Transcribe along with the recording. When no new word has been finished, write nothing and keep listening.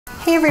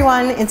Hey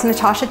everyone, it's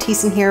Natasha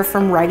Tiessen here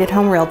from Right at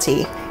Home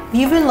Realty. If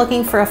you've been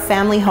looking for a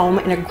family home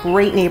in a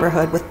great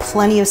neighborhood with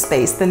plenty of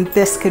space, then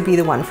this could be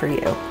the one for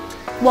you.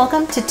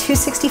 Welcome to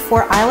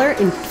 264 Iler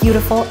in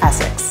beautiful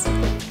Essex.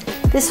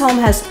 This home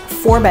has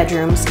 4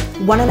 bedrooms,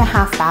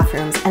 1.5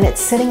 bathrooms, and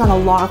it's sitting on a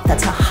lot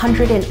that's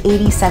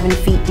 187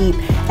 feet deep,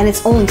 and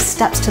it's only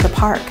steps to the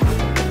park.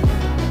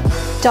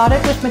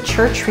 Dotted with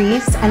mature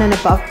trees and an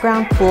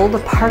above-ground pool,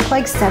 the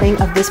park-like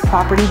setting of this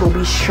property will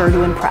be sure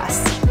to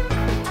impress.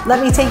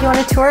 Let me take you on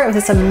a tour of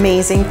this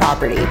amazing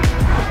property.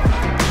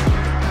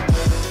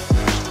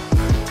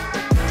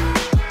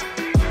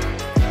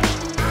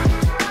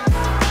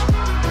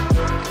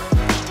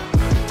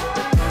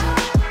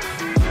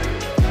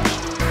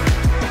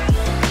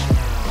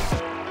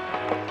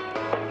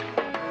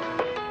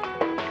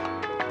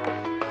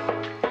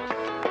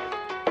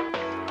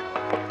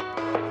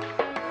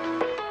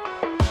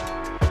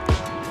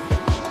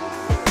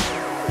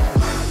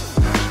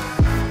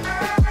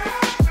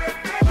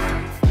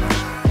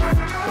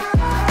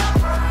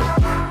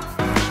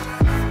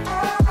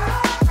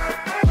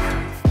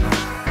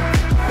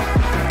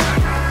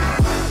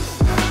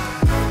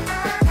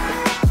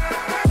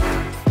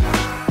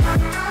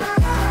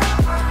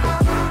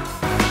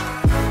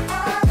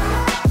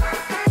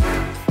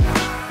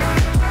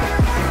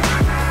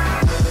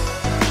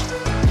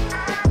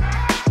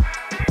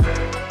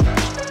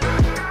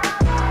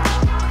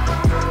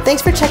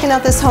 Thanks for checking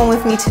out this home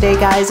with me today,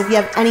 guys. If you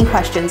have any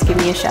questions, give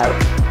me a shout.